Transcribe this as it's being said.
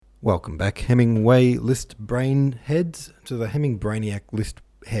Welcome back, Hemingway List Brain Heads, to the Heming Brainiac List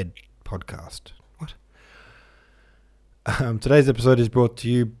Head podcast. What? Today's episode is brought to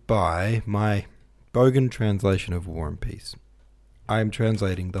you by my bogan translation of War and Peace. I am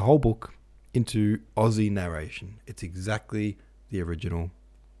translating the whole book into Aussie narration. It's exactly the original.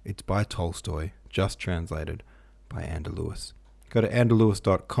 It's by Tolstoy, just translated by Ander Lewis. Go to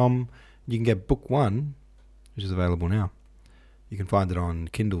anderlewis.com. You can get book one, which is available now. You can find it on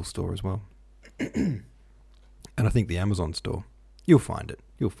Kindle store as well. And I think the Amazon store. You'll find it.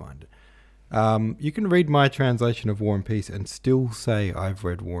 You can read my translation of War and Peace and still say I've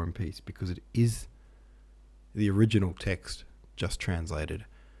read War and Peace because it is the original text just translated.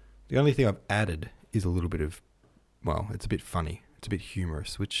 The only thing I've added is a little bit of, well, it's a bit funny. It's a bit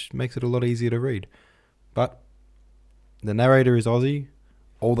humorous, which makes it a lot easier to read. But the narrator is Aussie.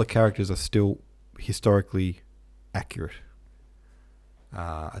 All the characters are still historically accurate.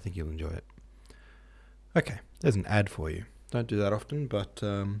 I think you'll enjoy it. Okay, there's an ad for you. Don't do that often, but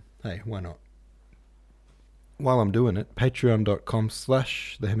hey, why not? While I'm doing it,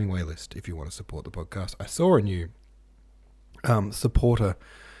 patreon.com/the Hemingway List if you want to support the podcast. I saw a new supporter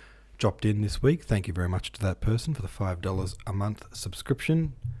dropped in this week. Thank you very much to that person for the $5 a month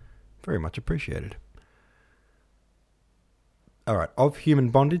subscription. Very much appreciated. All right, Of Human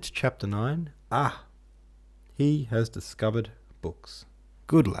Bondage, Chapter 9. He has discovered books.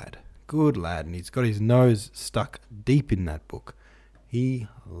 Good lad, and he's got his nose stuck deep in that book. He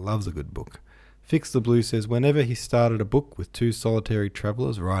loves a good book. Fix the Blue says, whenever he started a book with two solitary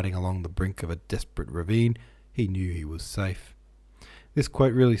travellers riding along the brink of a desperate ravine, he knew he was safe. This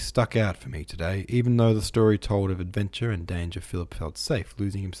quote really stuck out for me today, even though the story told of adventure and danger. Philip felt safe,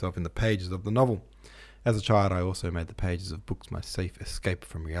 losing himself in the pages of the novel. As a child, I also made the pages of books my safe escape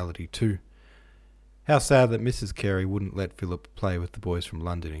from reality too. How sad that Mrs. Carey wouldn't let Philip play with the boys from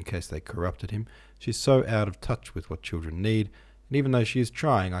London in case they corrupted him. She's so out of touch with what children need, and even though she is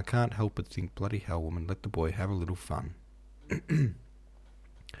trying, I can't help but think, bloody hell, woman, let the boy have a little fun.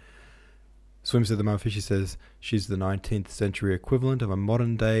 Swim said the Mum Fisher says she's the 19th century equivalent of a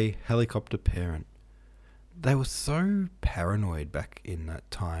modern-day helicopter parent. They were so paranoid back in that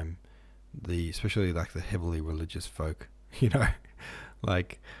time, especially like the heavily religious folk,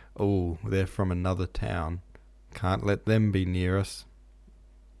 like, oh, they're from another town. Can't let them be near us.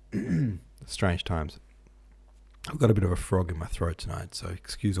 Strange times. I've got a bit of a frog in my throat tonight, so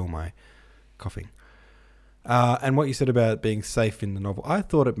excuse all my coughing. And what you said about being safe in the novel, I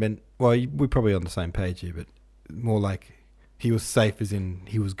thought it meant, well, we're probably on the same page here, but more like he was safe as in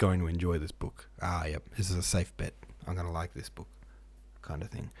he was going to enjoy this book. Yep, this is a safe bet. I'm going to like this book, kind of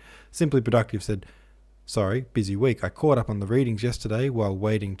thing. Simply Productive said, sorry, busy week. I caught up on the readings yesterday while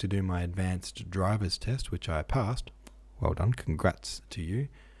waiting to do my advanced driver's test, which I passed. Well done, congrats to you.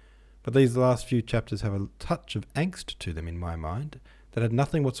 But these last few chapters have a touch of angst to them in my mind that had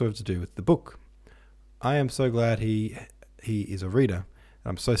nothing whatsoever to do with the book. I am so glad he is a reader,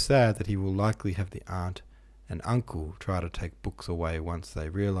 and I'm so sad that he will likely have the aunt and uncle try to take books away once they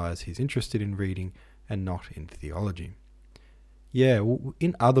realise he's interested in reading and not in theology. Yeah,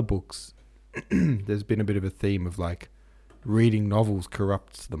 in other books, there's been a bit of a theme of like reading novels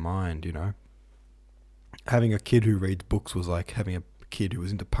corrupts the mind, Having a kid who reads books was like having a kid who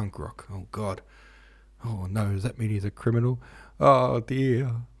was into punk rock. Oh God. Oh no, does that mean he's a criminal? Oh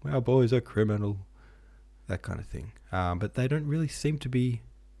dear, our boy's a criminal. That kind of thing. But they don't really seem to be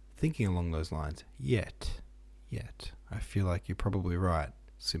thinking along those lines yet. I feel like you're probably right,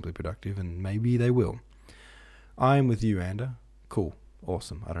 Simply Productive, and maybe they will. I'm with you, Ander. Cool.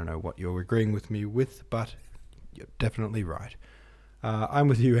 Awesome. I don't know what you're agreeing with me with, but you're definitely right. I'm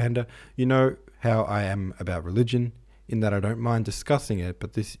with you, Ander. You know how I am about religion, in that I don't mind discussing it,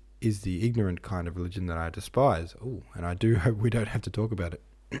 but this is the ignorant kind of religion that I despise. Oh, and I do hope we don't have to talk about it.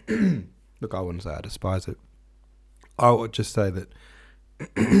 Look, I wouldn't say I despise it. I would just say that,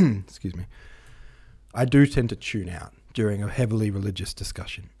 excuse me, I do tend to tune out during a heavily religious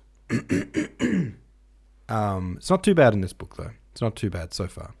discussion. It's not too bad in this book, though. It's not too bad so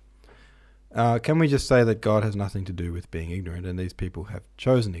far. Can we just say that God has nothing to do with being ignorant and these people have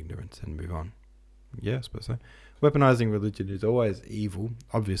chosen ignorance and move on? Yeah, I suppose so. Weaponizing religion is always evil,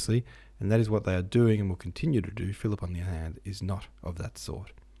 obviously, and that is what they are doing and will continue to do. Philip, on the other hand, is not of that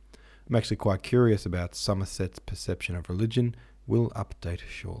sort. I'm actually quite curious about Somerset's perception of religion. We'll update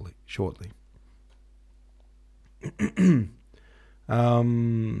shortly.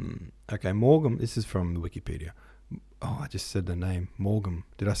 Okay, Maugham. This is from the Wikipedia. Oh, I just said the name. Maugham.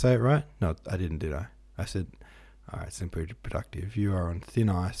 Did I say it right? No, I didn't, did I? I said, all right, Simply Productive. You are on thin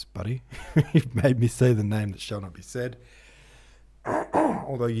ice, buddy. You've made me say the name that shall not be said.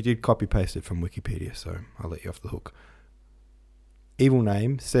 Although you did copy-paste it from Wikipedia, so I'll let you off the hook. Evil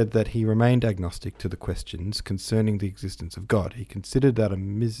Name said that he remained agnostic to the questions concerning the existence of God. He considered that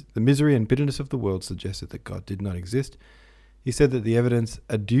the misery and bitterness of the world suggested that God did not exist. He said that the evidence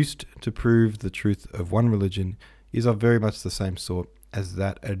adduced to prove the truth of one religion is of very much the same sort as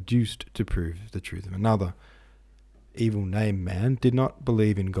that adduced to prove the truth of another. Evil Name Man did not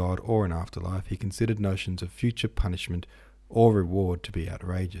believe in God or an afterlife. He considered notions of future punishment or reward to be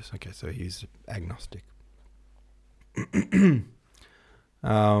outrageous. Okay, so he's agnostic. In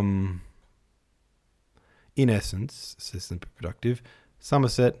essence, says the productive,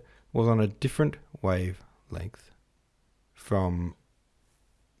 Somerset was on a different wavelength from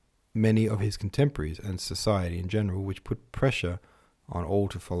many of his contemporaries and society in general, which put pressure on all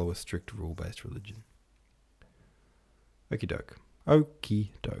to follow a strict rule-based religion. Okie doke.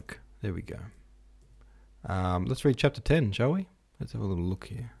 Okie doke. There we go. Let's read chapter 10, shall we? Let's have a little look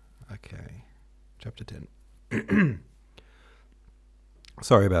here. Okay. Chapter 10.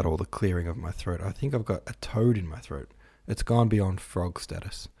 Sorry about all the clearing of my throat. I think I've got a toad in my throat. It's gone beyond frog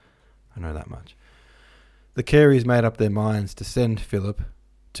status. I know that much. The Careys made up their minds to send Philip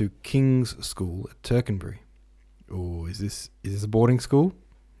to King's School at Tercanbury. Oh, is this a boarding school?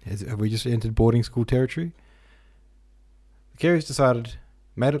 Have we just entered boarding school territory? The Careys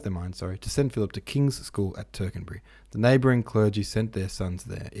made up their minds, to send Philip to King's School at Tercanbury. The neighbouring clergy sent their sons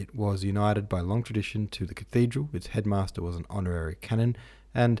there. It was united by long tradition to the cathedral. Its headmaster was an honorary canon,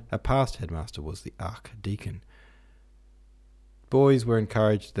 and a past headmaster was the archdeacon. Boys were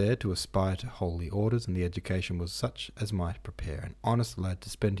encouraged there to aspire to holy orders, and the education was such as might prepare an honest lad to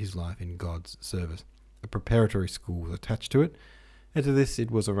spend his life in God's service. A preparatory school was attached to it, and to this it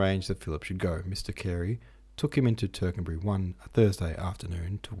was arranged that Philip should go. Mr. Carey took him into Tercanbury one Thursday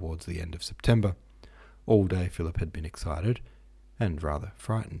afternoon towards the end of September. All day Philip had been excited and rather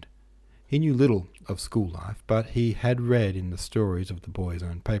frightened. He knew little of school life, but he had read in the stories of the boy's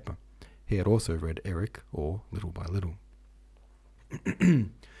own paper. He had also read Eric, or Little by Little.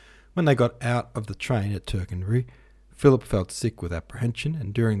 When they got out of the train at Tercanbury, Philip felt sick with apprehension,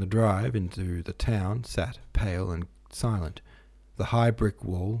 and during the drive into the town sat pale and silent. The high brick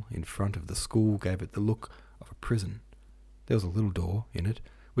wall in front of the school gave it the look of a prison. There was a little door in it,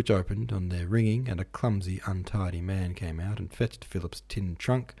 which opened on their ringing, and a clumsy, untidy man came out and fetched Philip's tin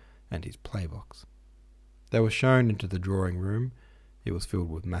trunk and his playbox. They were shown into the drawing-room. It was filled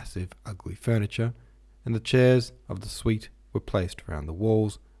with massive, ugly furniture, and the chairs of the suite were placed round the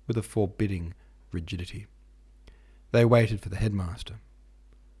walls with a forbidding rigidity. They waited for the headmaster.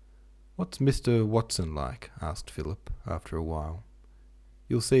 "What's Mr. Watson like?" asked Philip after a while.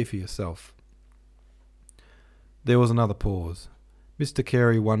 "You'll see for yourself." There was another pause. Mr.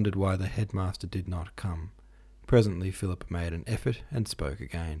 Carey wondered why the headmaster did not come. Presently Philip made an effort and spoke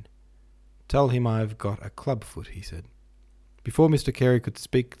again. "Tell him I've got a club-foot," he said. Before Mr. Carey could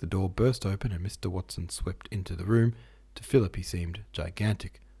speak, the door burst open and Mr. Watson swept into the room. To Philip he seemed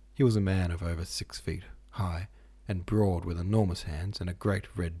gigantic. He was a man of over 6 feet high, and broad, with enormous hands and a great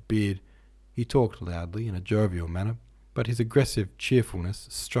red beard. He talked loudly in a jovial manner, but his aggressive cheerfulness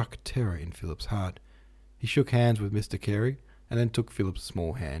struck terror in Philip's heart. He shook hands with Mr. Carey, and then took Philip's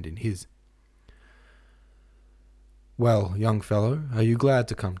small hand in his. "Well, young fellow, are you glad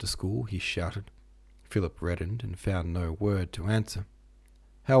to come to school?" he shouted. Philip reddened and found no word to answer.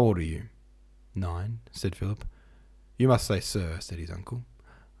 "How old are you?" "9, said Philip. "You must say sir," said his uncle.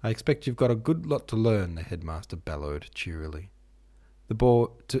 "I expect you've got a good lot to learn," the headmaster bellowed cheerily.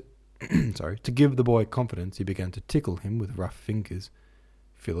 To give the boy confidence, he began to tickle him with rough fingers.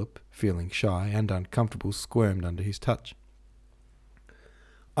 Philip, feeling shy and uncomfortable, squirmed under his touch.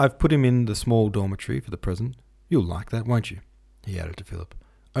 "I've put him in the small dormitory for the present. You'll like that, won't you?" he added to Philip.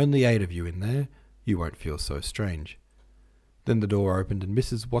 "Only 8 of you in there. You won't feel so strange." Then the door opened and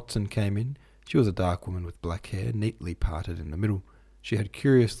Mrs. Watson came in. She was a dark woman with black hair, neatly parted in the middle. She had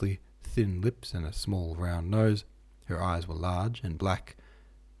curiously thin lips and a small round nose. Her eyes were large and black.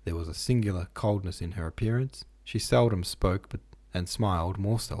 There was a singular coldness in her appearance. She seldom spoke, and smiled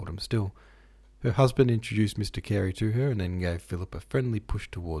more seldom still. Her husband introduced Mr. Carey to her, and then gave Philip a friendly push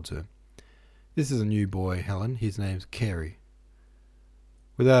towards her. "This is a new boy, Helen. His name's Carey."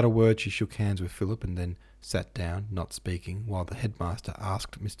 Without a word she shook hands with Philip, and then sat down, not speaking, while the headmaster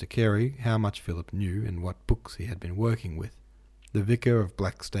asked Mr. Carey how much Philip knew and what books he had been working with. The vicar of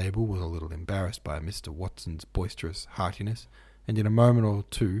Blackstable was a little embarrassed by Mr. Watson's boisterous heartiness, and in a moment or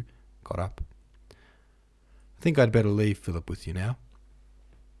two got up. "I think I'd better leave Philip with you now."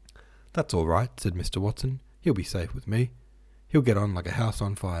 "That's all right," said Mr. Watson. "He'll be safe with me. He'll get on like a house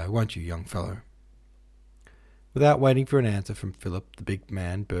on fire, won't you, young fellow?" Without waiting for an answer from Philip, the big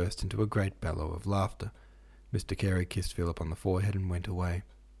man burst into a great bellow of laughter. Mr. Carey kissed Philip on the forehead and went away.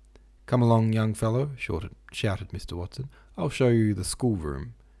 "Come along, young fellow," shouted Mr. Watson. "I'll show you the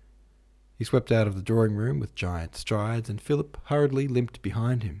schoolroom." He swept out of the drawing-room with giant strides, and Philip hurriedly limped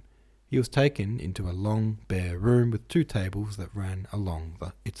behind him. He was taken into a long, bare room with 2 tables that ran along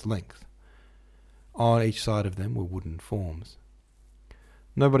its length. On each side of them were wooden forms.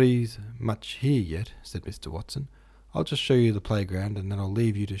 "Nobody's much here yet," said Mr. Watson. "I'll just show you the playground, and then I'll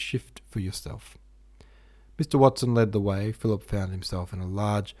leave you to shift for yourself." Mr. Watson led the way. Philip found himself in a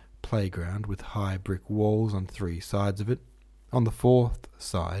large playground with high brick walls on 3 sides of it. On the 4th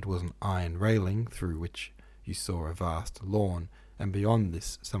side was an iron railing through which you saw a vast lawn, and beyond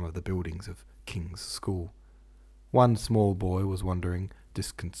this some of the buildings of King's School. One small boy was wandering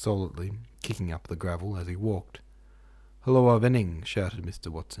disconsolately, kicking up the gravel as he walked. "Hulloa, Venning," shouted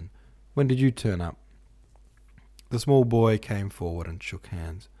Mr. Watson. "When did you turn up?" The small boy came forward and shook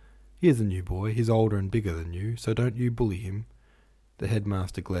hands. "Here's a new boy. He's older and bigger than you, so don't you bully him." The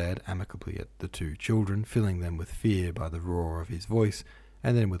headmaster glared amicably at the 2 children, filling them with fear by the roar of his voice,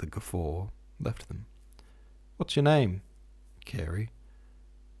 and then with a guffaw left them. "What's your name?" "Carey."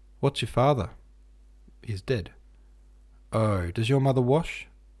 "What's your father?" "He's dead." "Oh, does your mother wash?"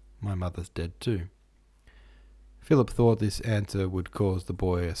 "My mother's dead too." Philip thought this answer would cause the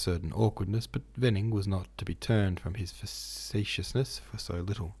boy a certain awkwardness, but Venning was not to be turned from his facetiousness for so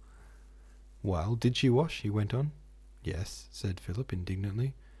little. "Well, did she wash?" he went on. "Yes," said Philip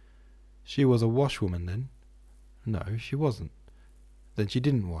indignantly. "She was a washwoman then?" "No, she wasn't." "Then she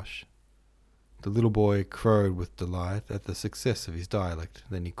didn't wash." The little boy crowed with delight at the success of his dialect.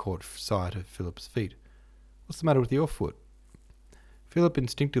 Then he caught sight of Philip's feet. "What's the matter with your foot?" Philip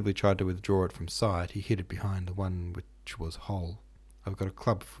instinctively tried to withdraw it from sight. He hid it behind the one which was whole. "I've got a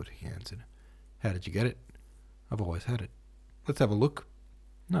club foot," he answered. "How did you get it?" "I've always had it." "Let's have a look."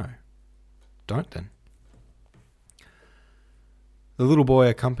 "No." "Don't then." The little boy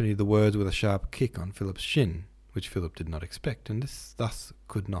accompanied the words with a sharp kick on Philip's shin, which Philip did not expect, and thus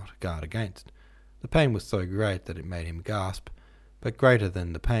could not guard against. The pain was so great that it made him gasp, but greater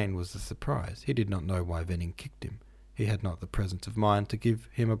than the pain was the surprise. He did not know why Venning kicked him. He had not the presence of mind to give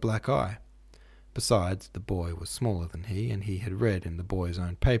him a black eye. Besides, the boy was smaller than he, and he had read in the boy's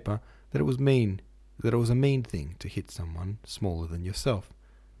own paper that it was a mean thing to hit someone smaller than yourself.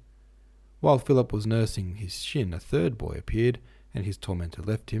 While Philip was nursing his shin, a 3rd boy appeared, and his tormentor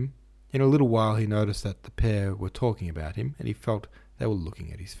left him. In a little while he noticed that the pair were talking about him, and he felt they were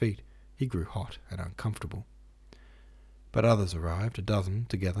looking at his feet. He grew hot and uncomfortable. But others arrived, 12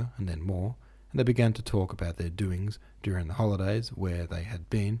 together, and then more, and they began to talk about their doings during the holidays, where they had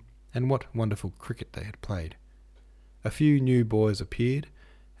been, and what wonderful cricket they had played. A few new boys appeared,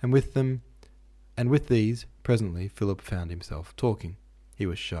 and with these, presently Philip found himself talking. He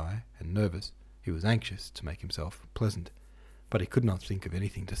was shy and nervous. He was anxious to make himself pleasant, but he could not think of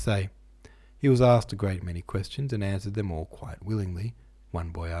anything to say. He was asked a great many questions, and answered them all quite willingly. One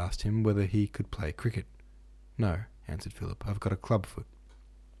boy asked him whether he could play cricket. "No," answered Philip, "I've got a club foot."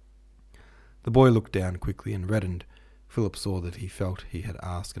 The boy looked down quickly and reddened. Philip saw that he felt he had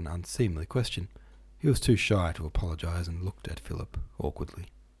asked an unseemly question. He was too shy to apologise, and looked at Philip awkwardly.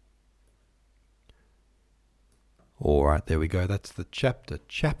 All right, there we go. That's the chapter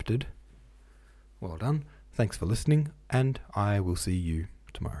chaptered. Well done. Thanks for listening, and I will see you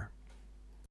tomorrow.